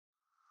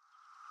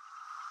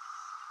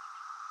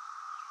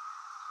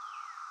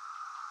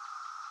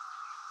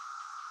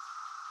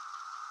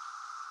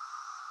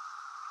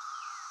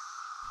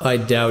I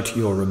doubt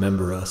you'll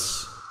remember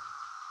us.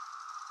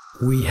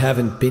 We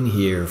haven't been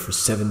here for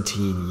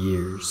 17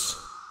 years.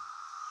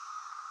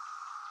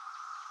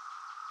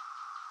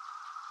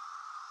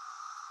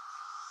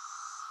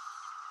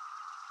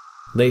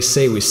 They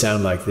say we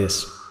sound like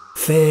this.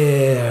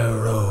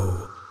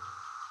 Pharaoh,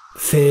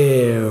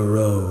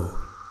 Pharaoh,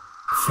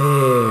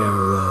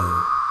 Pharaoh.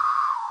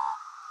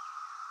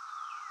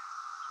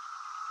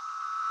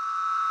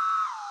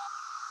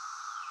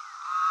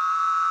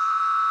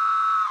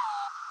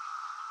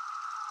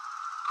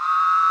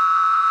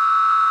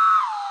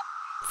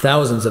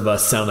 Thousands of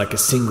us sound like a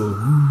single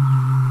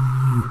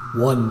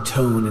one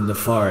tone in the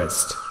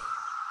forest.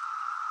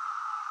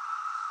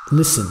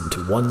 Listen to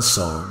one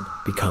song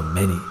become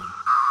many.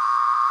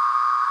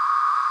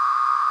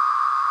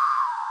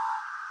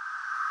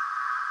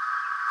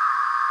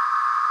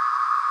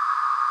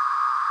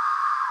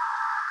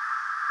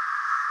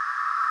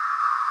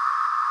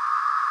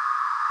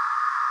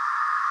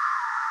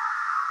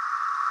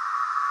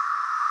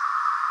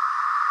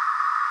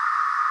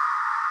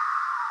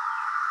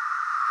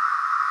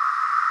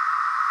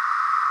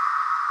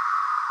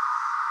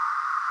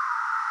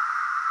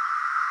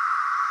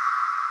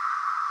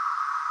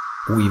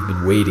 We've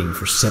been waiting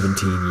for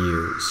 17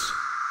 years,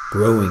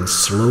 growing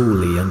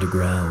slowly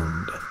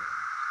underground,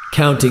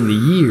 counting the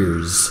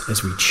years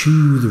as we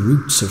chew the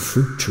roots of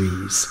fruit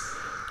trees,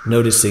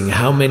 noticing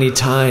how many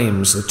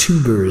times the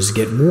tubers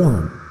get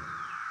warm.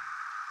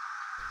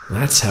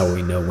 That's how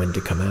we know when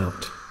to come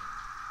out.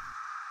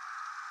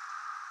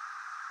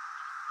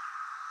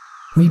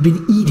 We've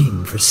been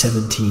eating for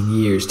 17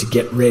 years to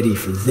get ready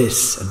for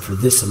this and for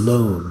this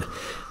alone.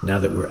 Now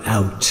that we're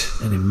out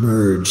and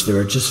emerged, there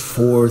are just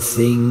 4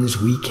 things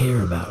we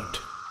care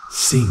about.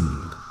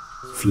 Sing,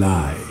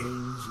 fly,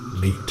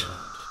 mate,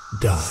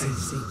 die.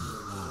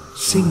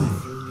 Sing,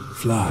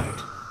 fly,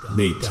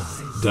 mate,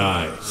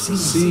 die.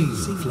 Sing,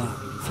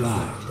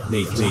 fly,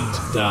 mate,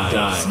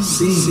 die.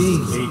 Sing,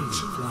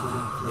 mate,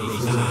 die.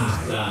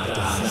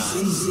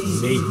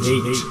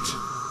 Mate.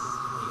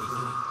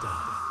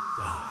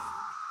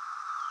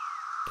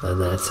 And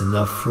that's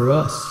enough for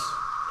us.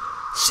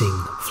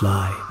 Sing,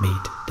 fly,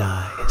 mate,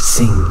 die.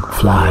 Sing,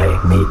 fly,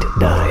 mate,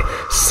 die.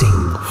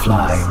 Sing,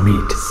 fly,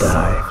 mate,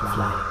 die.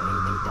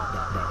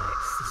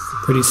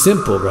 Pretty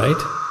simple, right?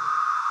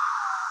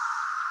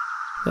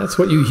 That's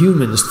what you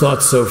humans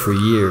thought so for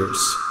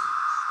years.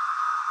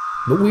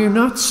 But we're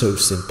not so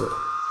simple.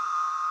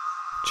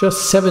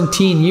 Just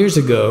 17 years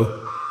ago,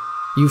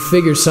 you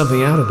figured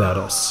something out about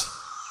us.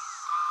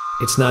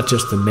 It's not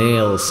just the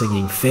males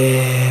singing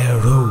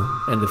Pharaoh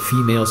and the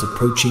females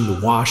approaching the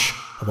wash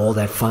of all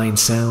that fine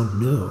sound,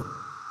 no.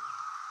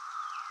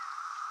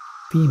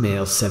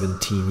 Female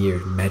 17-year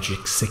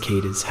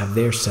Magicicadas have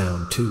their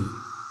sound too.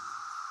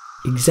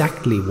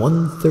 Exactly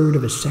 1/3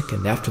 of a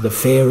second after the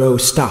Pharaoh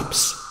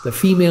stops, the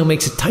female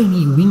makes a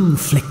tiny wing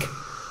flick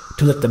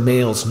to let the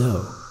males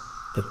know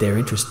that they're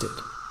interested.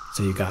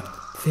 So you got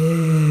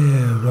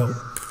Pharaoh,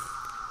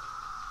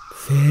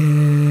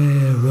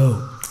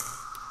 Pharaoh,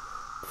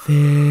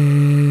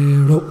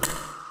 Pharaoh.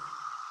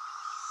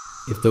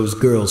 If those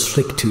girls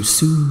flick too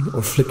soon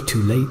or flick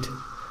too late,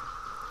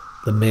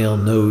 the male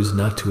knows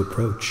not to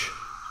approach.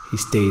 He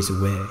stays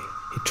away.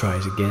 He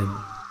tries again.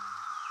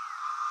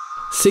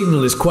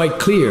 Signal is quite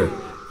clear.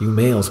 You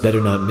males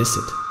better not miss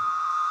it.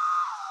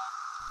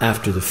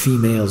 After the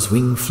female's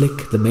wing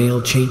flick, the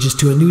male changes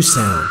to a new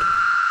sound.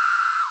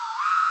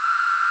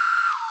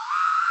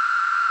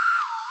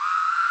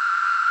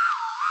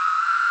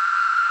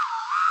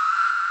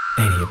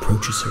 And he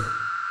approaches her.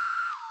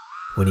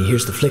 When he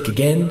hears the flick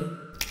again,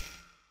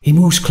 he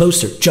moves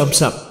closer,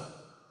 jumps up.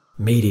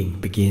 Mating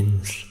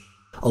begins,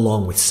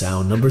 along with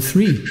sound number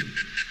 3.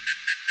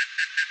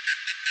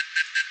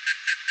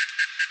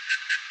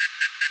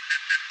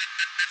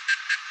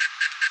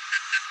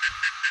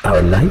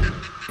 Our light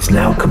is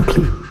now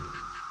complete.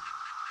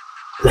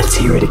 Let's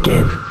hear it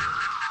again.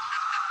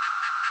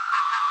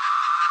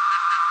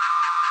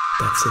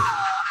 That's it.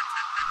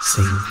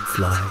 Sing,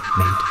 fly,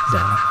 mate,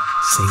 die.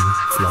 Sing,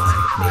 fly,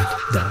 mate,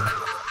 die.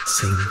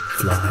 Sing,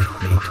 fly,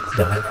 mate,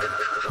 die.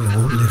 We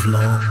won't live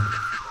long.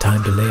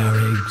 Time to lay our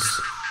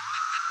eggs.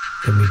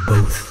 Then we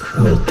both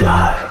will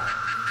die.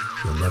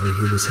 You'll never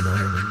hear this in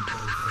Ireland.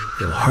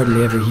 You'll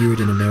hardly ever hear it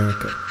in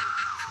America.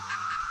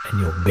 And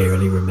you'll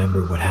barely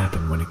remember what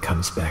happened when it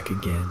comes back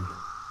again.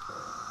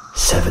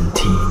 17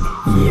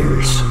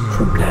 years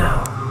from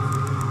now.